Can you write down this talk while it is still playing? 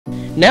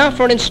Now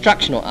for an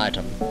instructional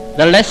item.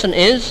 The lesson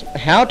is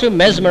how to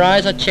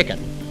mesmerize a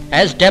chicken,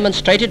 as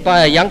demonstrated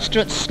by a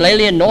youngster at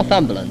Slaley in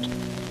Northumberland.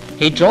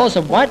 He draws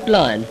a white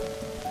line,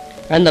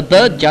 and the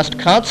bird just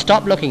can't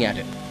stop looking at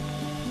it.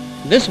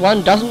 This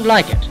one doesn't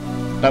like it,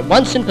 but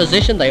once in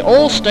position they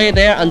all stay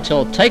there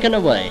until taken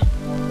away.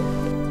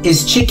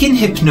 Is chicken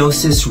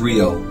hypnosis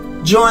real?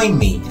 Join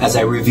me as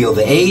I reveal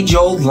the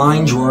age-old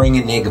line-drawing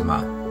enigma.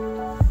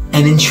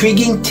 An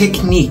intriguing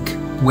technique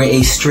where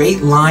a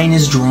straight line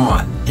is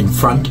drawn in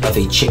front of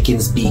a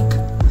chicken's beak.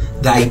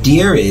 The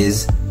idea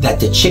is that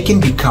the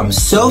chicken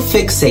becomes so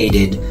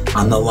fixated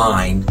on the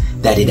line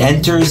that it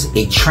enters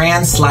a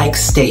trance-like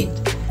state,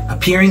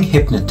 appearing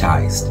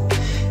hypnotized.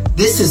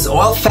 This is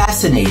all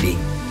fascinating,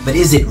 but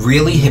is it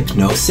really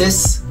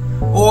hypnosis?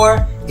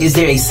 Or is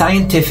there a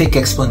scientific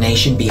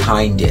explanation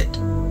behind it?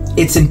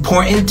 It's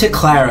important to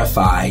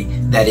clarify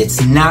that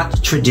it's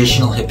not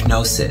traditional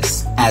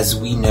hypnosis as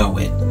we know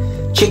it.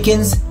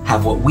 Chickens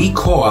have what we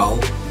call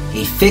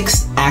a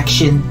fixed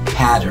action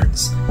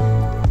patterns.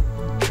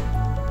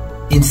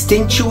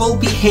 Instinctual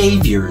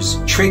behaviors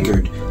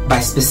triggered by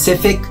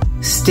specific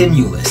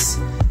stimulus.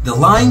 The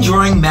line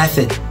drawing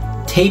method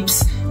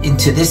taps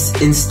into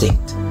this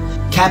instinct,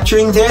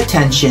 capturing their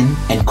attention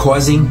and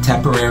causing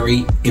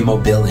temporary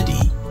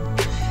immobility.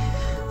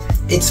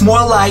 It's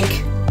more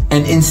like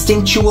an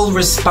instinctual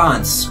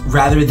response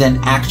rather than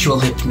actual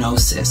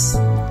hypnosis.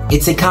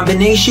 It's a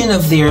combination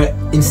of their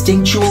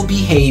instinctual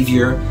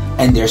behavior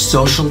and their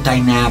social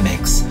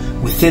dynamics.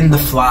 Within the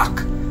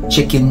flock,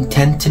 chickens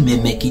tend to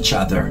mimic each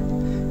other,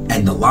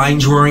 and the line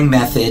drawing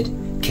method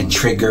can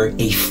trigger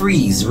a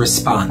freeze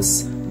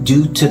response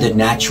due to the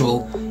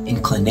natural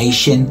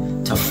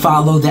inclination to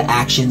follow the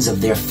actions of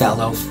their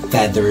fellow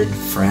feathered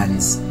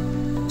friends.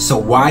 So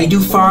why do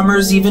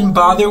farmers even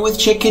bother with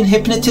chicken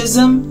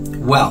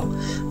hypnotism? Well,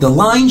 the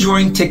line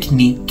drawing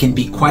technique can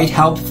be quite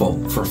helpful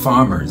for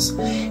farmers.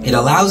 It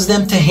allows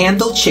them to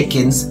handle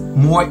chickens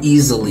more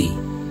easily,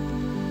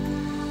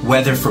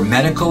 whether for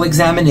medical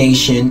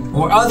examination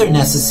or other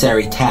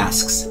necessary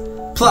tasks.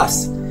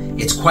 Plus,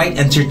 it's quite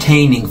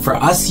entertaining for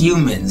us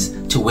humans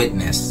to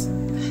witness,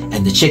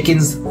 and the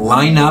chickens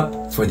line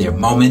up for their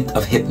moment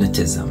of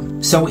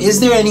hypnotism. So is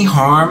there any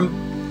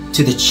harm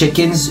to the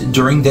chickens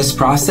during this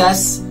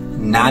process?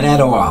 Not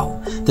at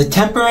all. The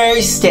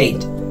temporary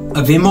state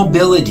of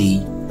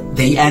immobility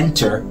they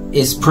enter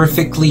is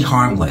perfectly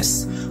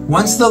harmless.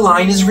 Once the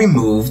line is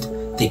removed,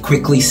 they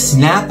quickly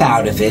snap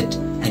out of it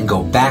and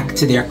go back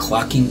to their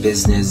clucking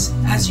business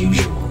as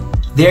usual.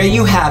 There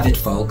you have it,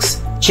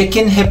 folks.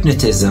 Chicken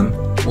hypnotism,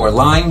 or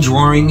line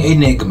drawing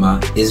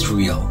enigma, is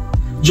real.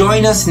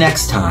 Join us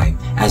next time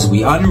as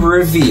we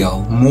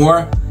unreveal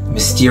more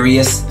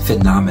mysterious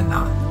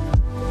phenomena.